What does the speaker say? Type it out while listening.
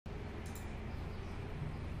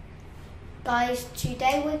Guys,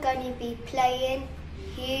 today we're going to be playing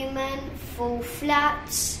Human Fall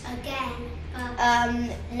Flats again,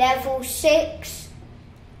 level 6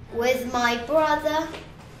 with my brother.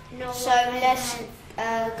 So let's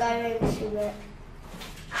go into it.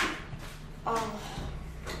 Oh.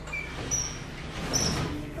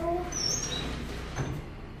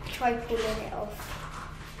 Try pulling it off.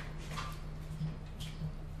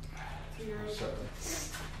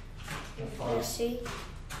 Let's see.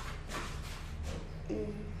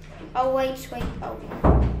 Oh wait. Oh.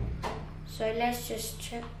 So let's just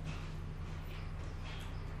check.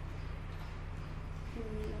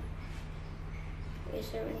 Is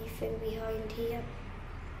there anything behind here?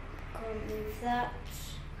 Can't move that.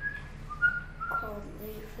 Can't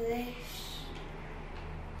move this.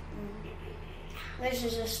 This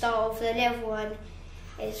is the start of the level one.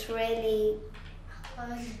 It's really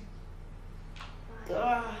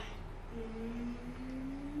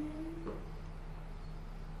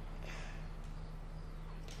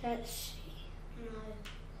Let's see. No.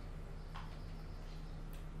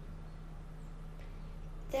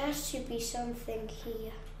 There should be something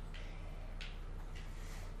here.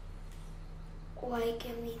 Why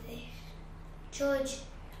give me this? George,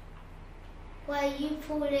 why you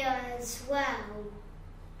pull it as well?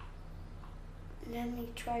 Let me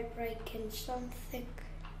try breaking something.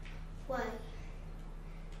 Why?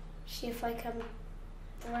 See if I can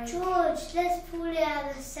break. George, let's pull it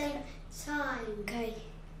at the same time. Okay.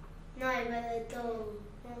 No, but the door,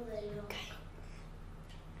 not the door. Okay.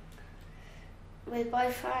 With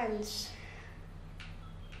both hands.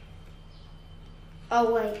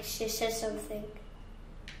 Oh wait, she says something.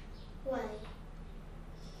 Why?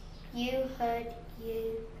 You heard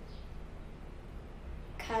you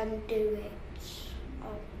can do it.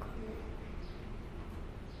 Oh, come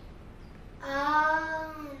on.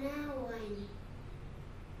 Oh, now wait.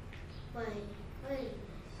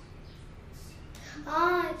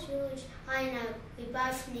 Ah, George, I know. We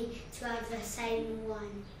both need to have the same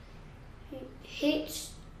one. Hit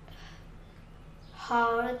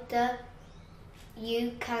harder.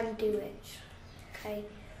 You can do it. Okay.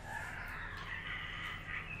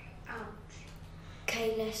 Ouch.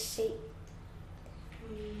 Okay, let's see.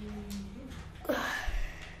 Okay,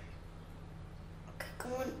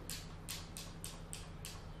 come on.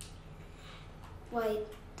 Wait,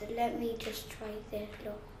 let me just try this.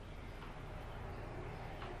 Look.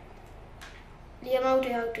 Liam, hold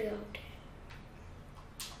it.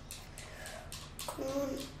 Come on.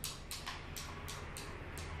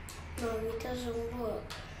 No, it doesn't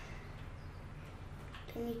work.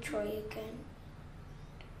 Let me try again.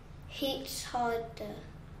 Hits harder.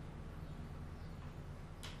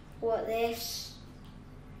 What, this?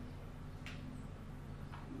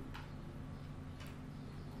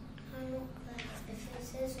 I'm not glad. If it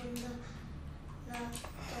says on that door,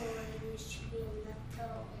 then it should be on that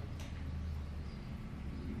door.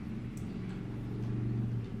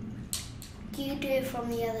 Do you do it from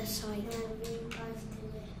the other side? No, we both do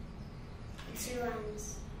it. 2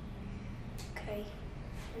 hands. Okay.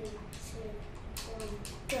 3, 2, 1.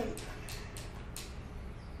 Jump.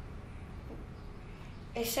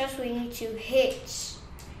 It says we need to hit.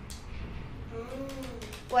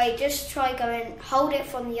 Wait, just try going. Hold it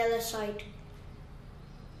from the other side.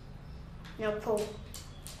 Now pull.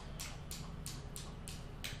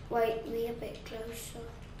 Wait, be a bit closer.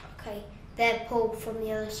 Okay, there, pull from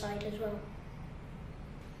the other side as well.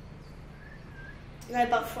 No,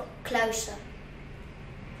 but closer.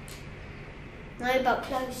 No, but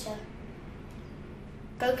closer.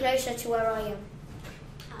 Go closer to where I am.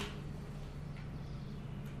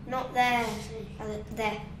 Not there.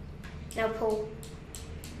 There. Now pull.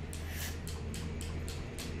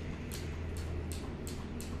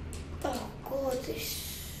 Oh God,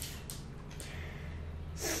 this.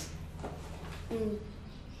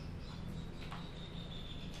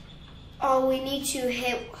 Oh, we need to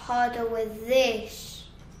hit harder with this.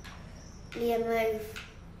 Liam, move.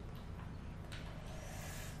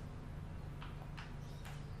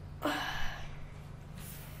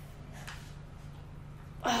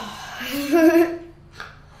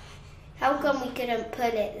 How come we couldn't pull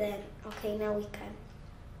it then? Okay, now we can.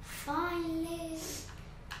 Finally.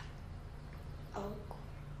 Oh.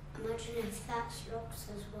 Imagine if that's locked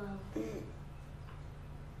as well.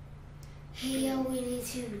 Here we need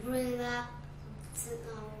to bring that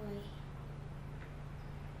our way.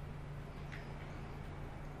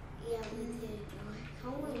 Yeah, we do.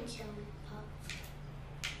 Can we jump up?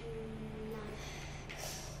 No.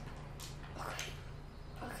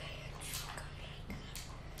 Okay.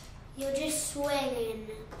 You're just swinging.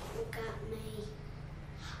 Look at me.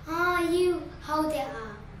 Ah, you hold it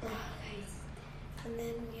up. Okay.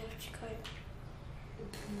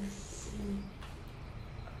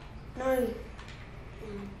 No.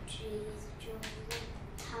 Oh, jeez, John, what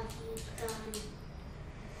have you done?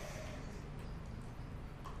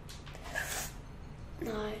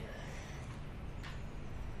 No.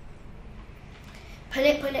 Pull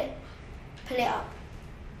it. Pull it up.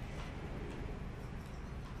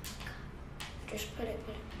 Just pull it.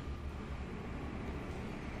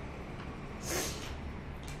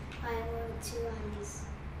 I want 2 hands.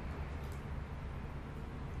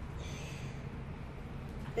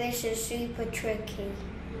 This is super tricky.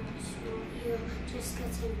 No, it's not. You're just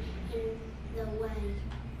getting in the way.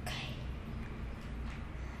 Okay.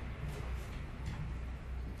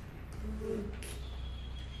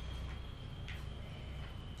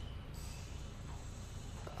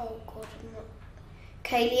 Oh God, I'm not.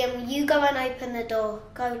 Okay, Liam, you go and open the door.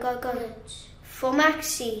 Go. Good. For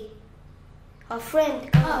Maxie, our friend.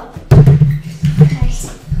 Go. Oh. Okay.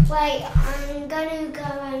 Wait, I'm gonna go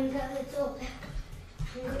and get the door.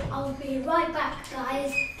 I'll be right back,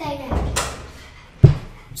 guys. Stay there.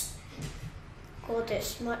 God,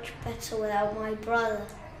 it's much better without my brother.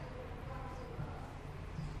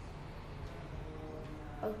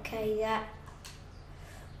 Okay, that.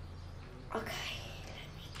 Okay, let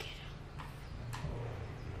me get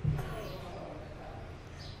up.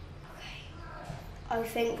 Okay. I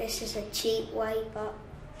think this is a cheap way, but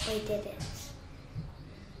I did it.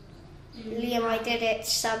 Liam, I did it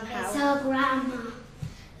somehow. It's our grandma.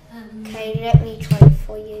 Okay, let me try it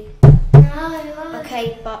for you. No.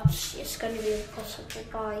 Okay, but it's going to be impossible.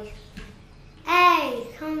 Bye. Hey,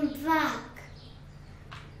 come back.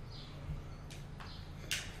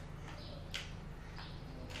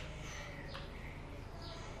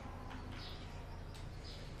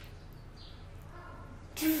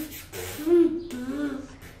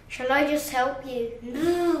 Shall I just help you?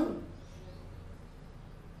 No.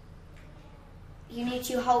 You need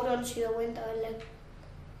to hold on to the window and let.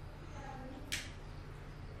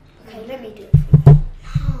 Okay, let me do it for you.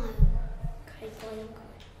 No. Okay, fine, I'm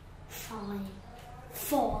going. Fine.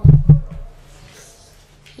 4.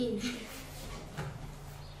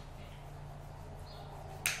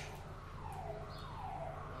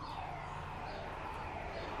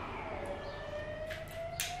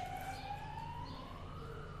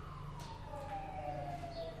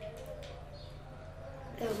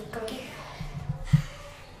 There we go.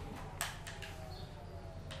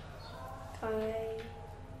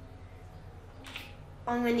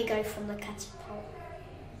 I'm going to go from the catapult.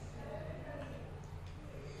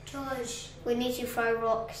 George. We need to throw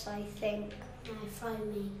rocks, I think. No, throw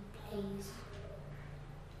me, please.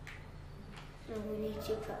 No, we need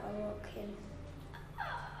to put a rock in.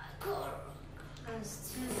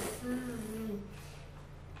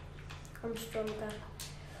 I'm stronger.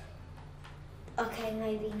 Okay,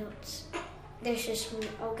 maybe not. This is small.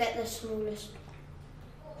 I'll get the smallest.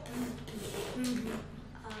 The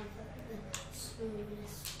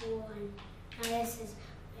smallest one. Now this is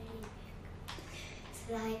really big. It's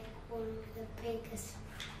like one of the biggest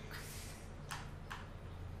rocks.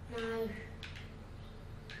 No.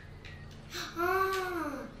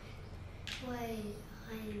 Ah! Wait,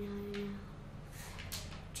 I know now.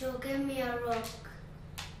 Joe, give me a rock.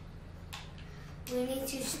 We need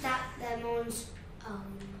to stack them on. Oh.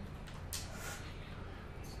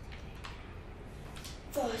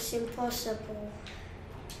 Oh, it's impossible.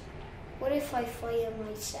 What if I fire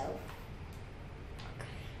myself?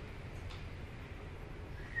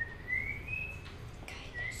 Okay,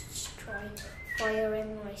 let's try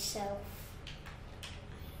firing myself.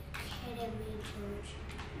 Kidding me, George.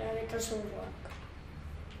 No, it doesn't work.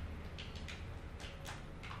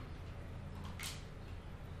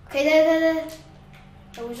 Okay, there.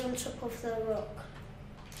 I was on top of the rock.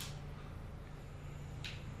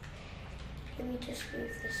 Let me just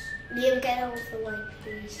move this. Liam, get out of the way,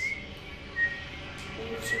 please. I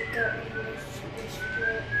need to go on this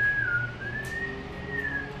rock.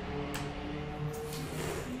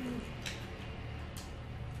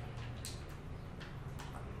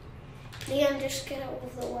 Liam, just get out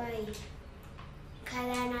of the way. Okay,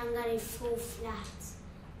 then I'm going to fall flat.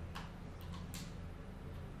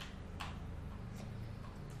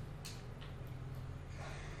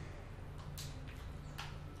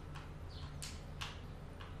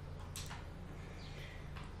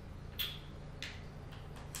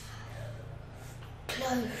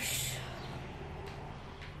 Close.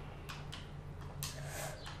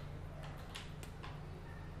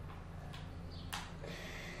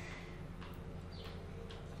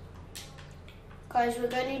 Guys, we're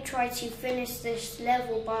going to try to finish this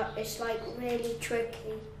level, but it's like really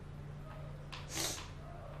tricky.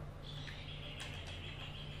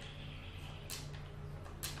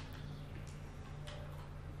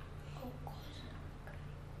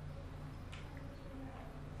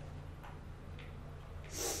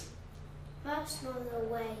 That's not the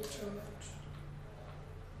way, George.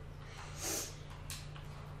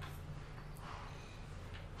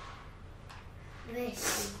 This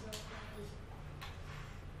is the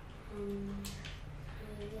way.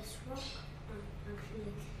 This rock,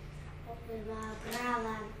 actually, what my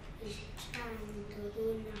brother is trying to do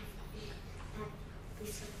nothing that we're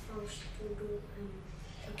supposed to do.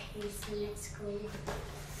 Okay, so let's go.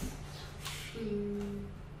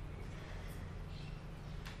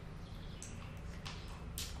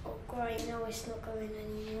 Oh great, no it's not going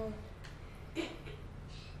anymore. You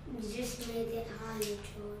just made it harder,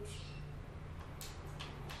 George.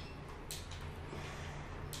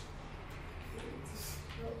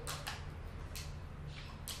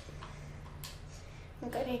 I'm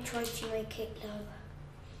going to try to make it lower.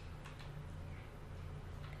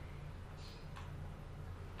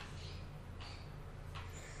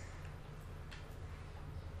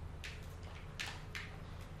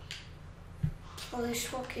 Oh,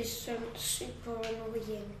 this rock is super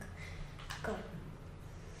annoying. Go.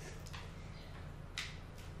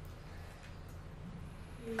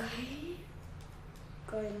 Okay.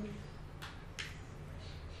 Go.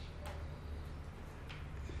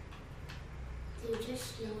 You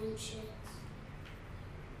just launch it.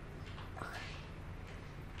 Okay.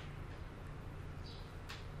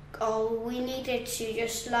 Oh, we needed to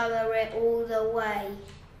just lower it all the way.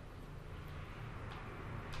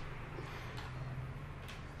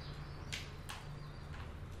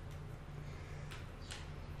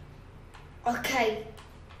 Okay,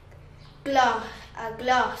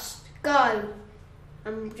 glass, go,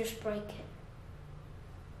 and just break it.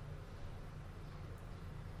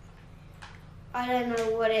 I don't know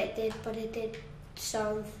what it did, but it did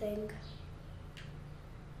something.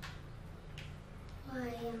 Why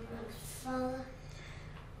am I falling?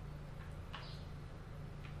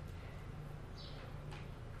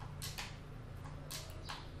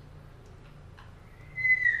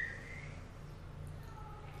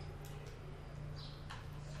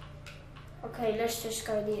 Okay, let's just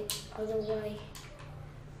go the other way.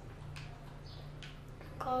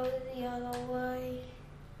 Go the other way.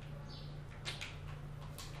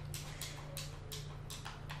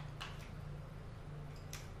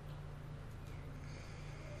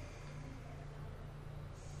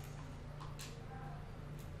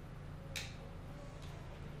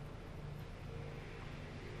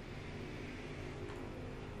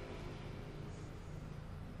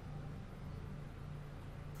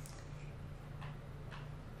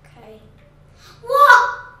 What?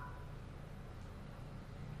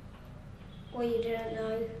 Well, you didn't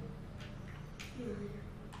know. No.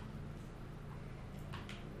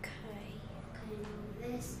 Okay. Now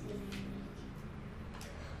this is.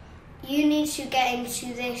 You need to get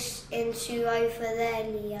into this, into over there,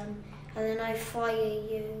 Liam, and then I fire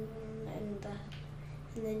you, and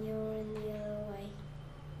then you're in the other way.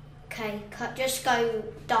 Okay, just go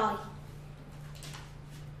die.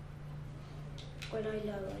 When I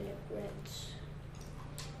lower it, reds.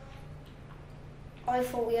 I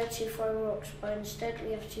thought we had to throw rocks, but instead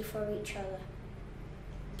we have to throw each other.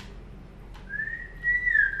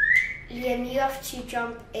 Liam, you have to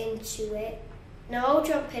jump into it. No, I'll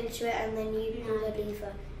jump into it and then you pull the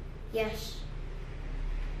lever. Yes.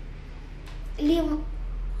 Liam,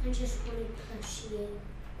 I just want to push you.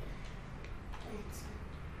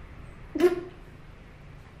 Better.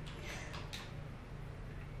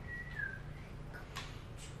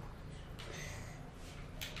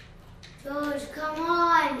 George, come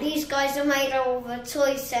on! These guys are made out of a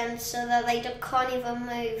toy sense so that they can't even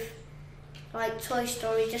move. Like Toy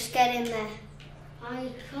Story, just get in there.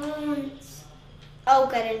 I can't. I'll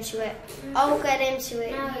get into it. I'll get into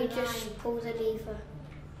it. No, you just pull the lever.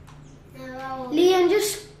 No, Liam,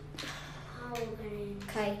 just... I'll get in.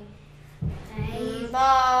 Okay.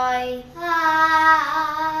 Bye.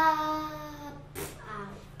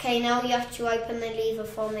 Okay, now you have to open the lever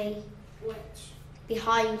for me. Which?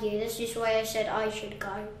 Behind you. This is why I said I should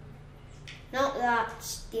go. Not that,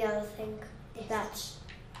 the other thing. This. That's.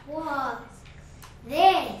 What?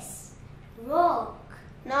 This? Rock?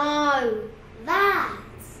 No. That?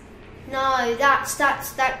 No, that's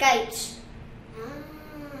that gate.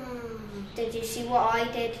 Did you see what I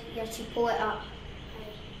did? You have to pull it up.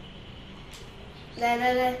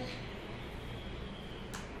 There.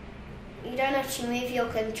 You don't have to move your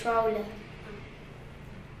controller.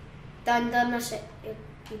 Done, that's it. You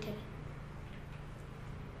did it.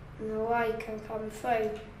 And the light can come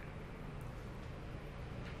through.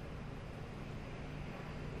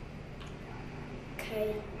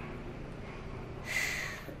 Okay.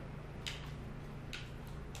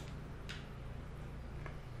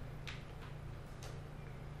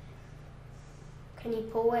 Can you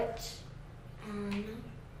pull it? No.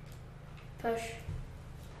 Push.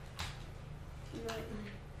 No.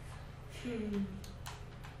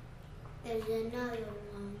 There's another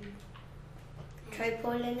one. Try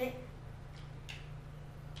pulling it.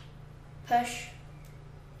 Push.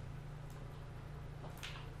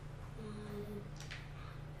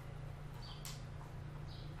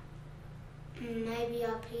 Maybe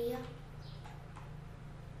up here.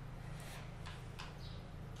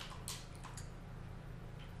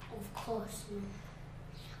 Of course not.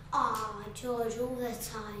 Ah, George, all the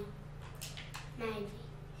time. Maybe.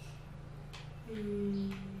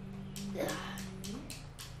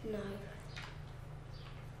 No.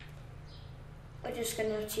 We're just going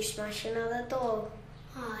to have to smash another door.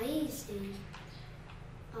 Ah, easy.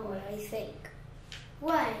 Oh, I think.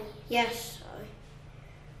 Wait. Yes.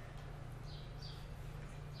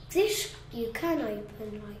 This you can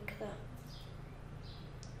open like that.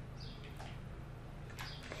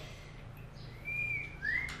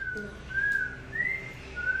 No.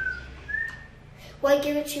 Wait,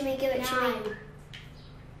 give it to me, give it to me.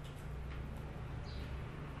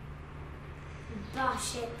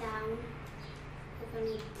 Bash it down.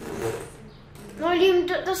 No, Liam,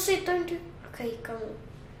 that's it, don't do. Okay, come on.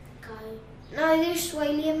 Go. No, this way,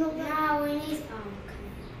 Liam, not that. Now we need. Oh, okay.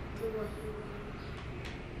 Do what you want.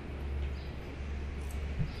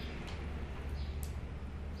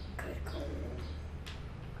 Okay, come on.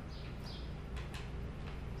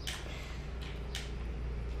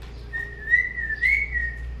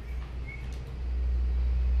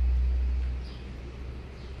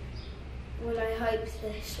 Well, I hope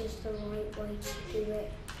this is the right way to do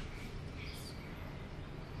it.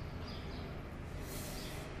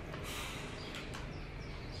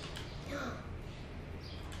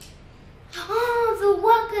 Oh, the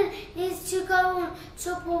wagon needs to go on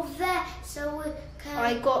top of there so we can.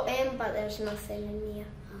 I got in, but there's nothing in here.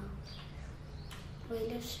 Oh. Wait,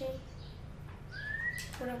 let's see.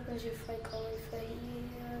 What happens if I go over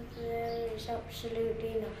here? There is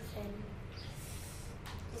absolutely nothing.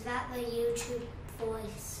 Is that the YouTube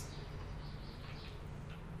voice?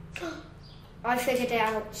 I figured it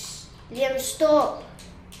out. Liam, stop.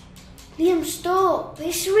 Liam, stop.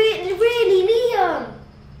 It's really Liam.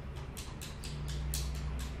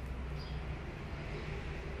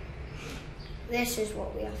 This is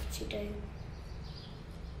what we have to do.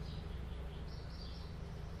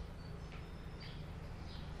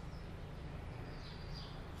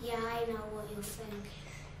 Yeah, I know what you're thinking.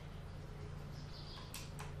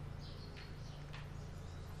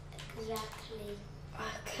 Exactly.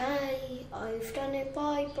 Okay, I've done it.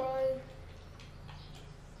 Bye, bro.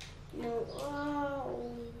 No,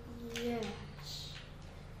 oh, yes.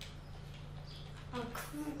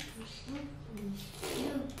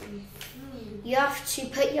 You have to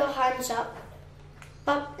put your hands up.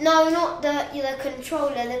 But no, not the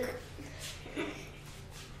controller,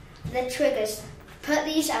 the triggers. Put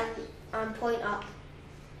these and point up.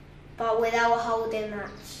 But without holding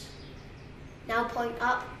that. Now point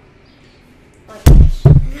up. Like this.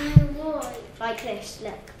 No, boy. Like this,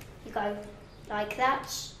 look. You go like that,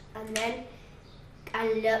 and then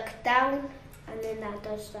look down, and then that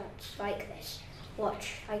does that, like this.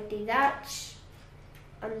 Watch, I do that,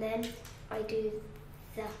 and then I do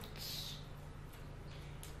that.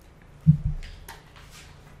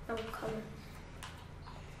 Oh, come on.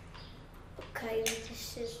 Okay,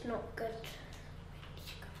 this is not good.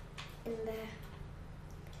 In there.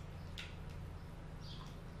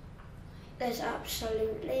 There's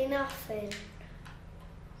absolutely nothing.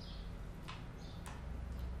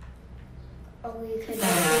 Oh, you can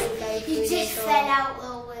definitely go through You just the door. fell out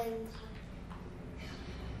the window.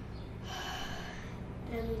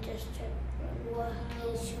 Let me just check. What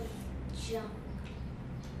is your jump?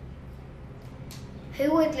 Who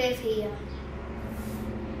would live here?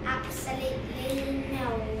 Absolutely no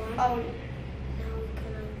one. Oh, now we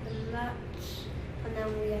can open that. And then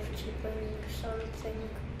we have to bring something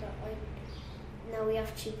that now we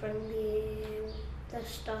have to bring the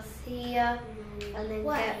stuff here. And then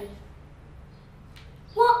Wait. get...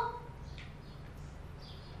 What?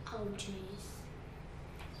 Oh, jeez.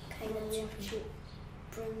 Okay, then we have to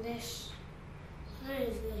bring this. What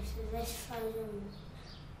is this? Is this phone?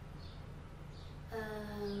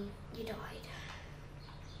 You died.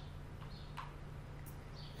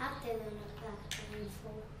 That didn't look that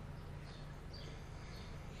painful.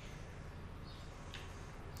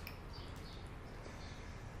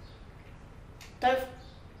 Don't...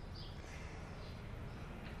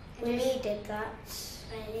 We needed that.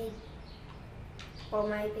 Ready? Or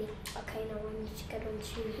maybe. Okay, now we need to get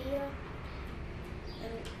onto here.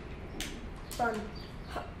 And run.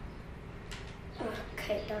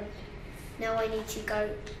 Okay, done. Now I need to go.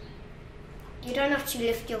 You don't have to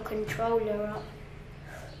lift your controller up.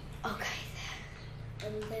 Okay, there.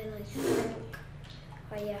 And then I think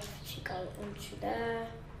I have to go onto there.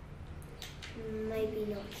 Maybe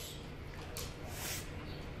not.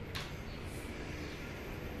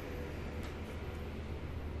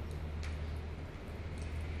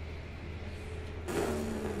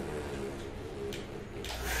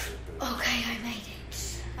 Okay, I made it.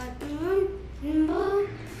 One,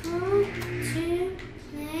 two,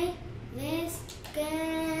 make this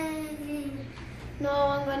game. No,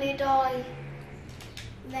 I'm gonna die.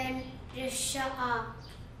 Then just shut up.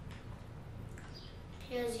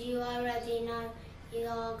 Because you already know you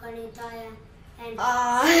are gonna die, and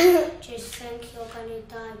just think you're gonna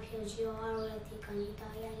die because you're already gonna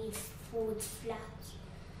die and you fall flat.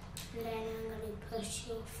 And then I'm gonna push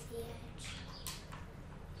you off the edge.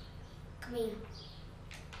 Come here.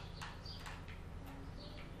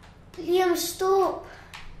 Liam, stop.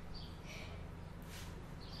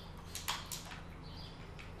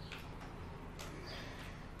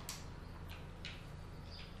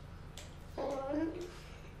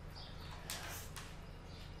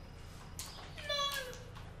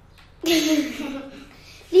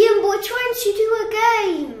 Liam, we're trying to do a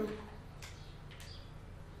game.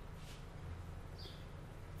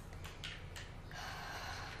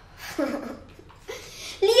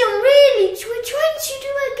 Liam, really? We're trying to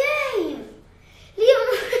do a game. Liam,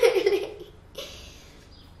 really?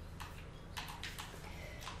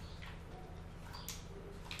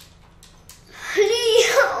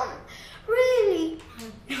 Liam, really?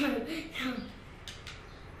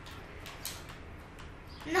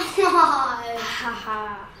 No.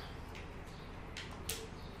 Haha.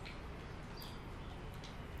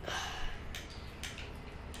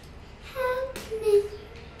 Help me.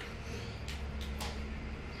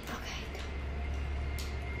 Okay.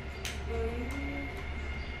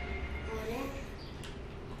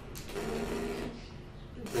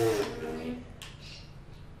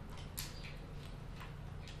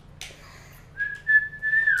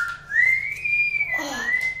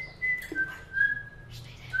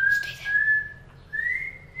 Stay there.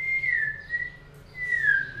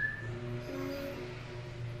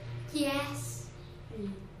 Yes.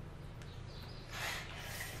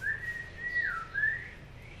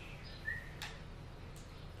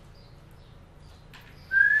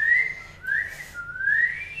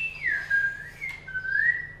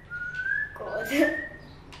 God.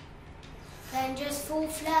 Then just fall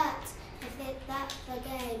flat if that's the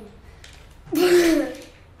game.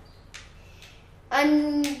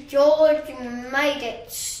 And George made it.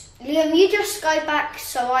 Liam, you just go back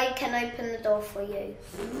so I can open the door for you.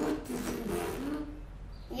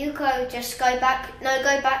 You just go back. No,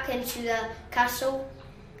 go back into the castle,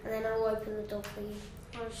 and then I'll open the door for you.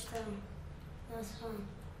 That's fine.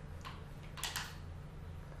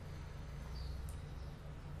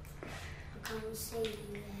 I can't see you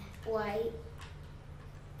there. Wait.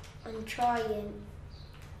 I'm trying.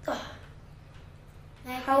 Ugh.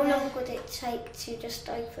 How long would it take to just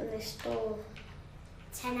open this door?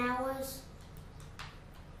 10 hours.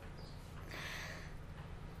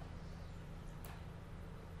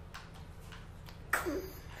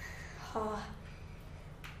 Oh.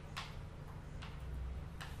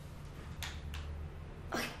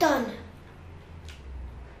 I'm done.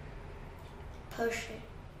 Push it.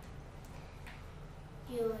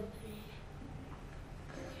 You open it.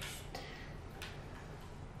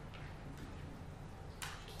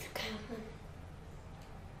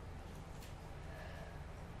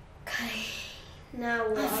 Okay. Now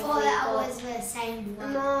what? I thought that was the same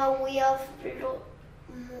one. No, we have a lot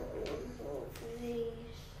more of these.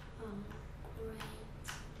 Oh, great.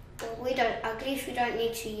 Well, we don't. At least we don't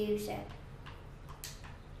need to use it.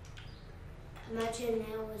 Imagine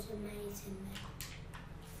that was amazing then.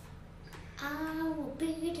 I will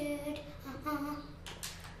be dead. Oh,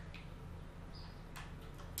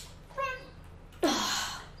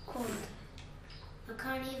 God. I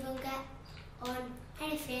can't even get on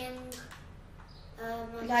anything.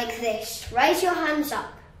 Like this. Raise your hands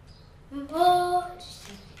up. What?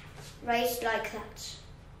 Raise like that.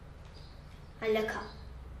 And look up.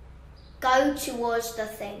 Go towards the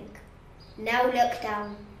thing. Now look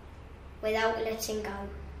down without letting go.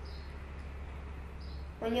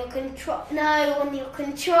 On your on your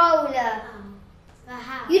controller. Oh. But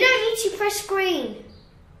how? You don't need to press green.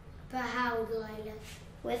 But how do I look?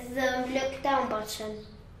 With the look down button.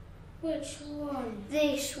 Which one?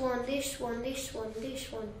 This one, this one, this one,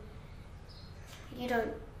 this one. You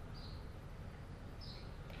don't.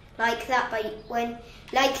 Like that, but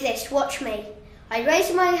like this, watch me. I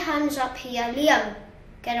raise my hands up here. Liam,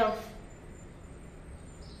 Get off.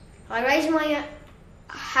 I raise my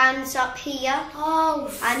hands up here. Oh.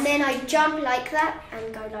 And then I jump like that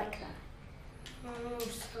and go like that. Oh,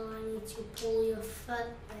 so I need to pull your foot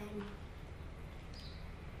then.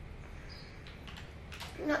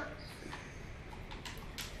 No.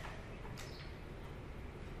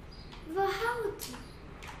 But how do...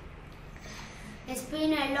 It's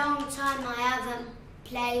been a long time I haven't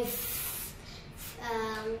played, what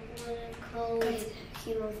are they called?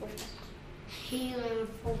 Human Fall Flat. Human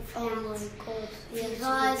Fall Flat. Oh my god.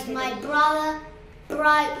 Because my brother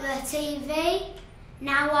broke the TV.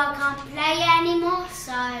 Now I can't play anymore,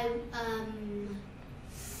 so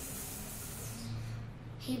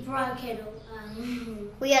he broke it all.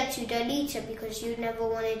 We had to delete it because you never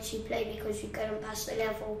wanted to play because you couldn't pass the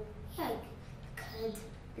level. Yeah, I could.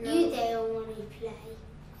 No. You didn't want to play.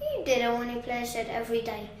 You didn't want to play. I said every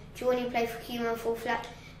day. Do you want to play for Human Fall Flat?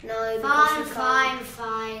 No, because Fine, you can't.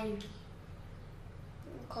 fine.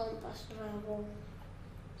 You can't pass the level.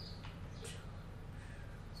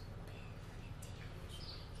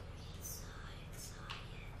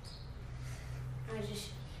 I just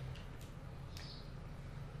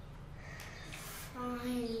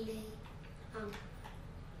finally.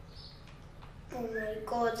 Oh my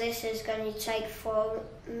god, this is going to take 4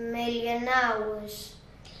 million hours.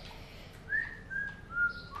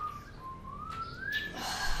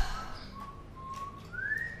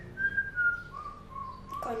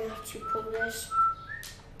 Gonna have to pull this.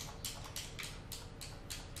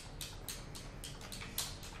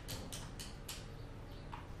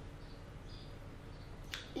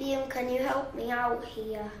 Liam, can you help me out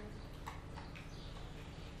here?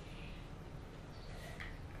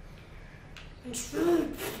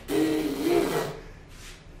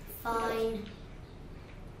 Fine.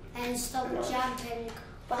 And stop jumping.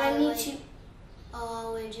 But I need to...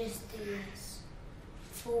 Oh, we'll just do this.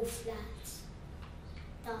 Fall flat.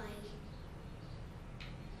 Die.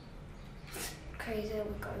 Okay, there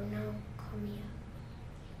we go. Now, come here.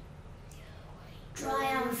 Try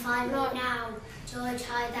and find me now, George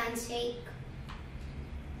hide and seek.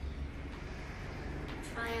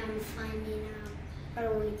 Try and find me now. I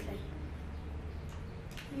don't want to play.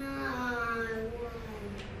 No, why?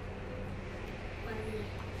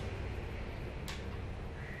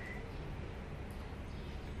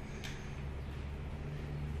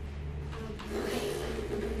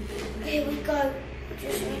 Here we go. We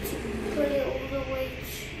just need to put it all the way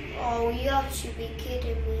to... Oh, you have to be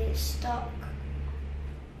kidding me. It's stuck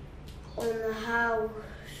on the house.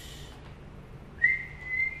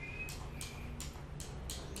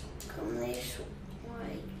 Come this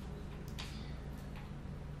way.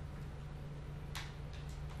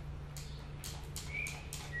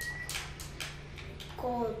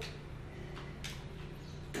 God.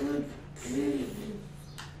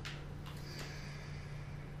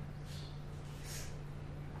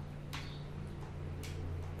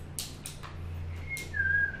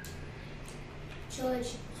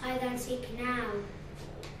 George, hide and seek now.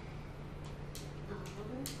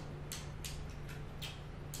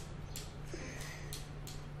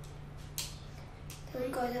 There we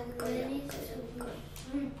go, there we go, there we go, there we go.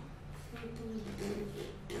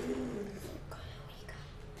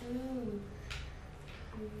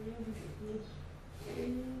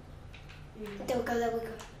 There we go, there we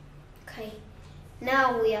go. Okay,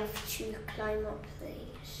 now we have to climb up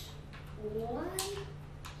these. Why?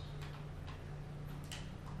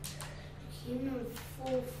 Human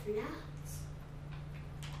Fall Flat?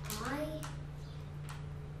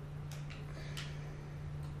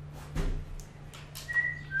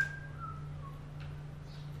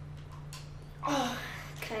 Oh,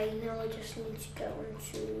 okay, now I just need to go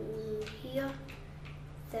onto here.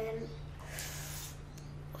 Then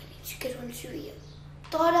I need to get onto here.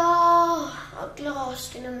 Ta-da! At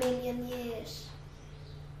last in a million years.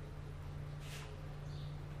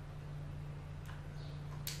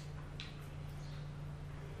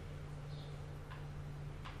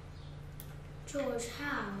 George,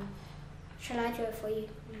 how? Shall I do it for you?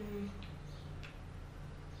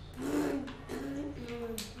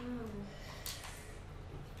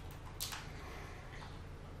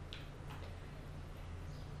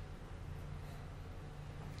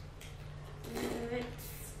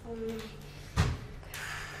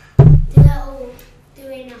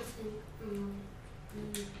 Doing nothing.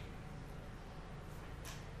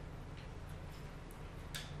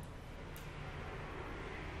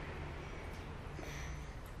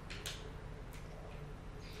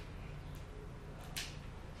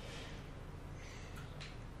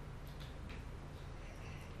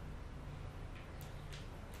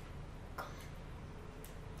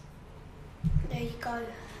 There you go.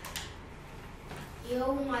 You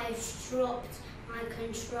almost dropped my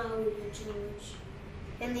controller, George.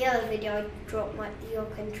 In the other video, I dropped your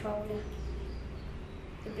controller,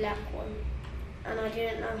 the black one, and I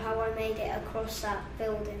didn't know how I made it across that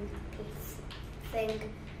building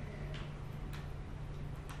thing.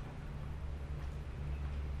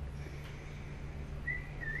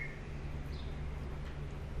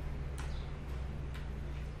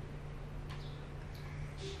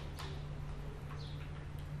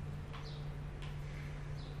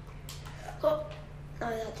 Oh, no,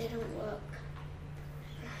 that didn't work.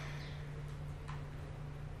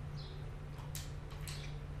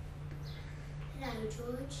 Hello,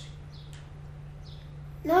 George.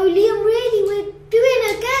 No, Liam, really, we're doing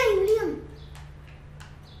a game, Liam.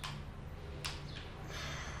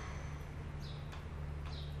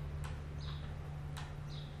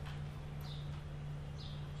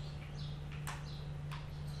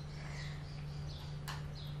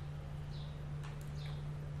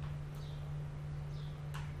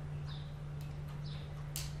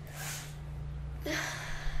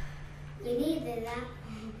 We needed that.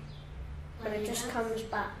 But it just comes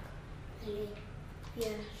back. Really?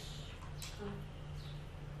 Yes. Oh.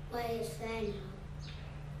 Where is there now?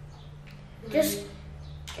 Just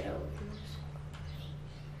get over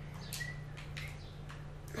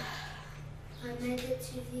this. I made it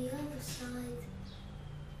to the other side.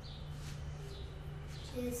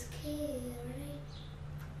 Just carry.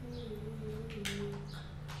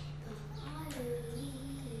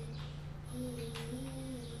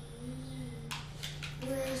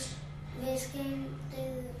 This game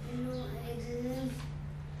does not exist.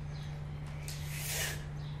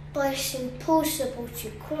 But it's impossible to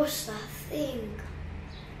cross that thing.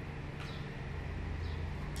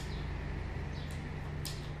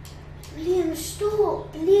 Liam,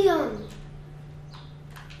 stop! Liam!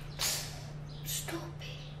 Stop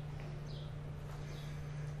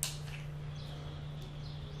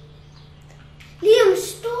it. Liam,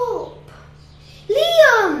 stop!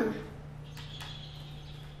 Liam!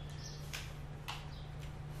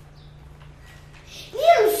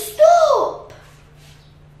 Liam, stop!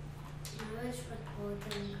 No, it's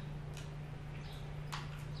recording.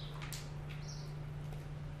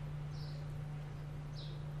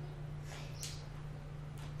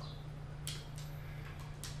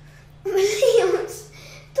 Liam,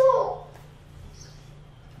 stop!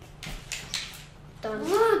 Done.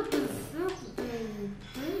 What the fuck?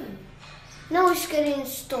 Now it's getting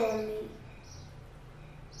stormy.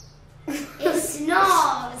 It's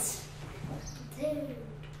not! Dude,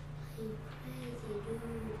 you crazy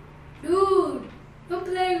dude. Dude, you're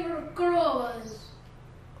playing with girls.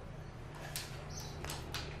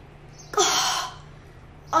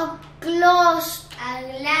 A glass.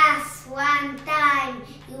 Alas, one time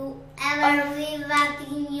you ever live that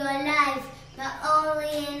in your life, but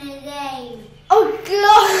only in a game. A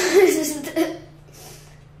glass.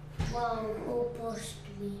 Whoa, who pushed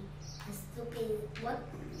me? A stupid, what?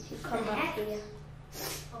 You come The back heck? here.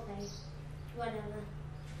 Okay, whatever.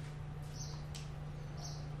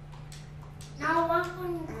 Now what can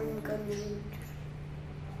I'm gonna.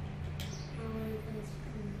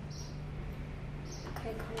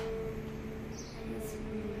 Okay, come.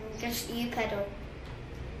 Just you pedal.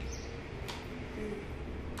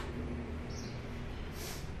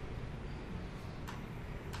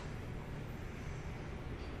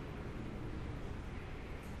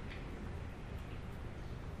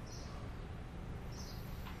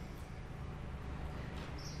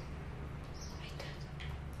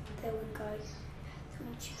 There we go. So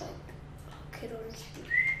we check. Okay, on speed.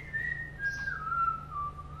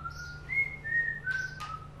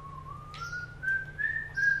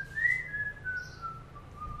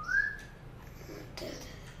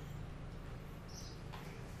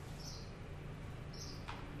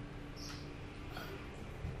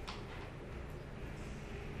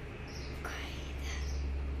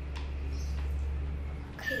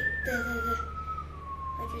 There.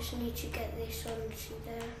 I just need to get this onto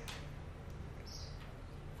there.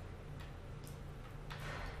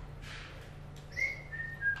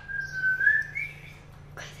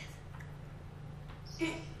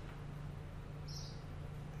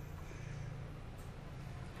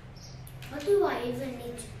 What do I even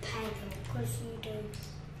need to pedal? Because you do.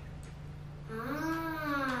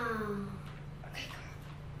 Ah. Okay,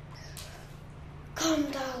 calm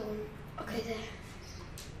down. Okay, there.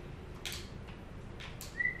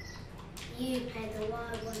 You pedal, I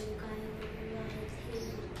want to go right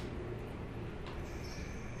here.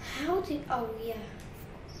 How did? Oh yeah.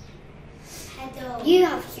 Pedal. You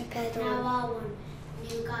have to pedal. Now I want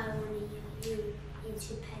you go on here. You need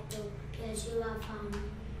to pedal because you have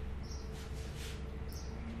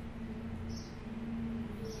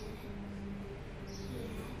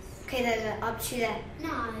Okay, there's up to there.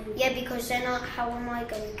 No. Yeah, because then how am I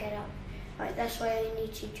going to get up? Right, that's why I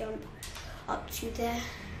need to jump up to there.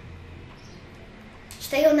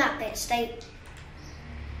 Stay on that bit, stay.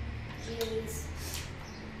 Jeez.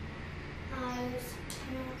 I was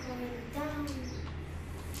not going down.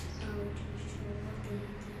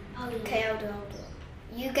 Oh, yeah. Okay, I'll do it.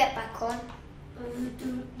 You get back on.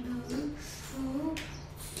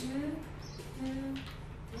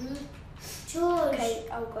 George. Okay,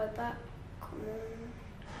 I'll go back. Come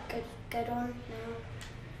on. Get on now.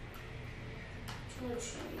 George,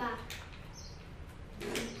 back.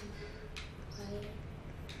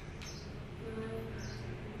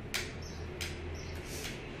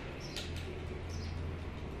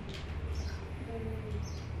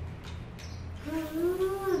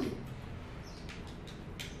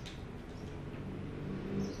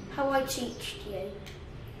 How I teach you.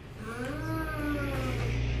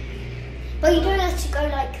 But you don't have to go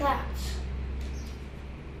like that.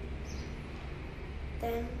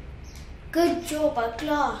 Then, good job, I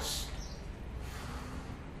glass.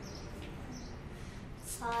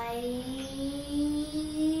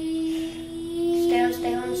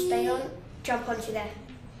 Stay on. Jump onto there.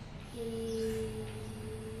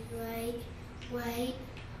 Wait.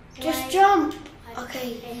 Just jump.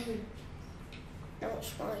 Okay. Now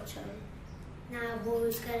it's my turn. Now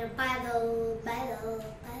who's gonna battle?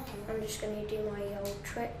 I'm just gonna do my old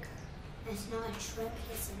trick. It's not a trick,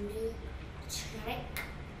 it's a new trick.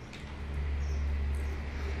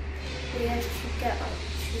 We have to get up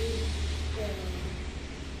to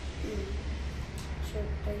so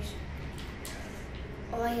basically,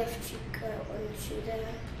 I have to go onto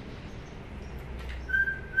there.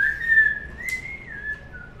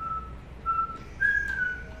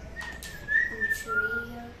 Onto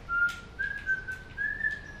here.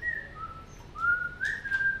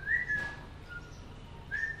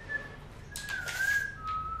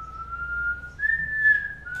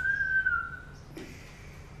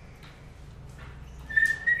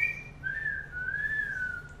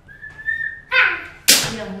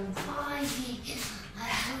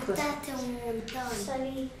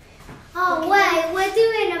 Oh wait, we're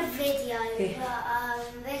doing a video,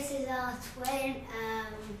 but this is our twin,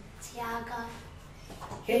 Tiago.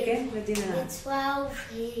 ¿Qué? No entiendo nada. He's 12,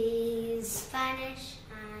 he's Spanish,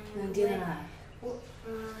 No and entiendo nada.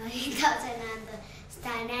 he doesn't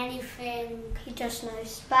understand anything. He just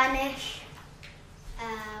knows Spanish.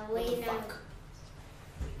 We know.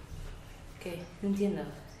 ¿Qué? No entiendo.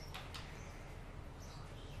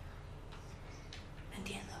 No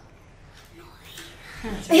entiendo.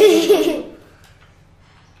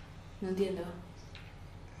 No entiendo.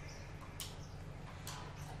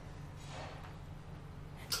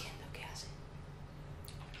 No entiendo qué hace.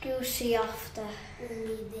 You'll see after. Un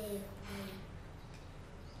video.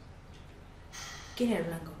 ¿Quién es el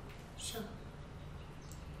blanco? Yo.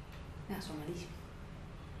 Son malísimos.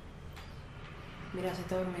 Mira, se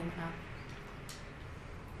está durmiendo.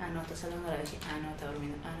 No, está saludando a la vecina. No, está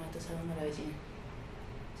durmiendo. No, está saludando a la vecina.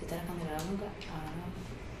 Se está rascando la boca. No.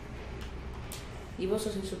 Y vos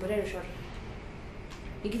sos el superhéroe, George.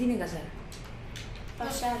 ¿Y qué tiene que hacer?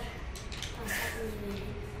 Pasar. Morir.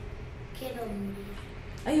 Quiero morir.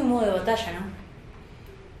 Hay un modo de batalla, ¿no?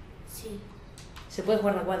 Sí. Se puede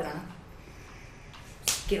jugar de 4, ¿no?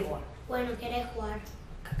 Quiero jugar. Bueno, ¿querés jugar?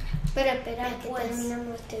 Espera, que Después.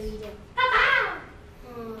 terminamos este video.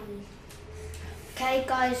 Ay. Okay,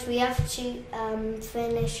 guys, we have to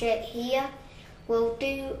finish it here. We'll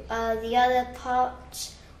do the other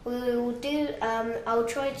parts. We will do. I'll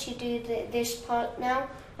try to do this part now,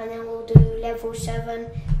 and then we'll do level 7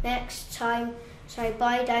 next time. So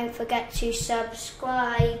bye. Don't forget to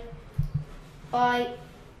subscribe. Bye.